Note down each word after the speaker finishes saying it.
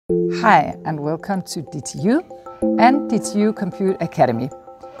Hi and welcome to DTU and DTU Compute Academy,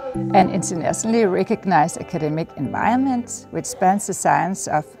 an internationally recognized academic environment which spans the science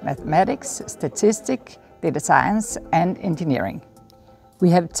of mathematics, statistics, data science and engineering. We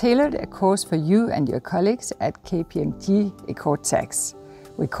have tailored a course for you and your colleagues at KPMG Acor.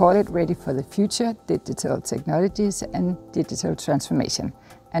 We call it Ready for the Future, Digital Technologies and Digital Transformation,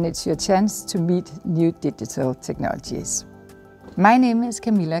 and it's your chance to meet new digital technologies. My name is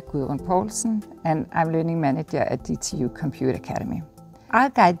Camilla Gudrun Poulsen and I'm Learning Manager at DTU Compute Academy. I'll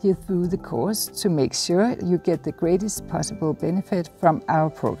guide you through the course to make sure you get the greatest possible benefit from our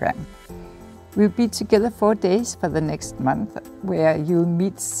program. We'll be together 4 days for the next month, where you'll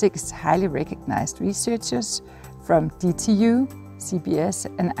meet 6 highly recognized researchers from DTU, CBS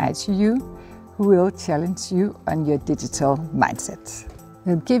and ITU who will challenge you on your digital mindset.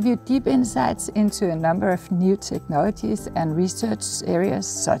 They'll give you deep insights into a number of new technologies and research areas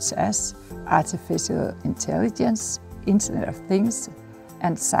such as artificial intelligence, Internet of Things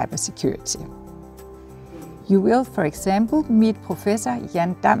and cybersecurity. You will, for example, meet Professor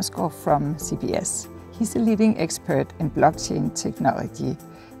Jan Damsgaard from CBS. He's a leading expert in blockchain technology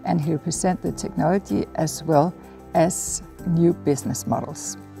and he'll present the technology as well as new business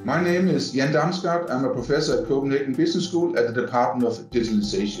models. My name is Jan Damsgaard. I'm a professor at Copenhagen Business School at the Department of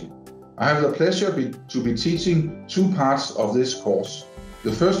Digitalization. I have the pleasure to be teaching 2 parts of this course.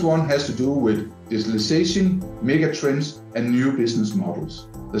 The first one has to do with digitalization, megatrends and new business models.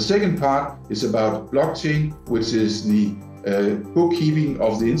 The second part is about blockchain, which is the bookkeeping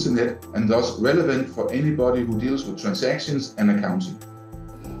of the internet and thus relevant for anybody who deals with transactions and accounting.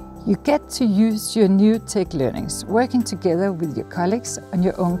 You get to use your new tech learnings, working together with your colleagues on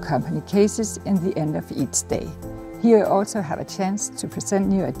your own company cases in the end of each day. Here you also have a chance to present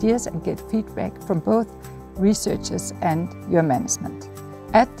new ideas and get feedback from both researchers and your management.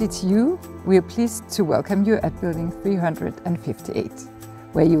 At DTU, we are pleased to welcome you at Building 358,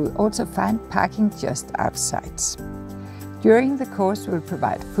 where you will also find parking just outside. During the course, we'll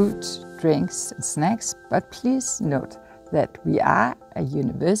provide food, drinks and snacks, but please note that we are a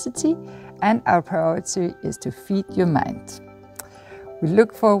university and our priority is to feed your mind. We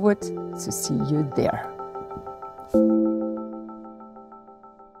look forward to see you there.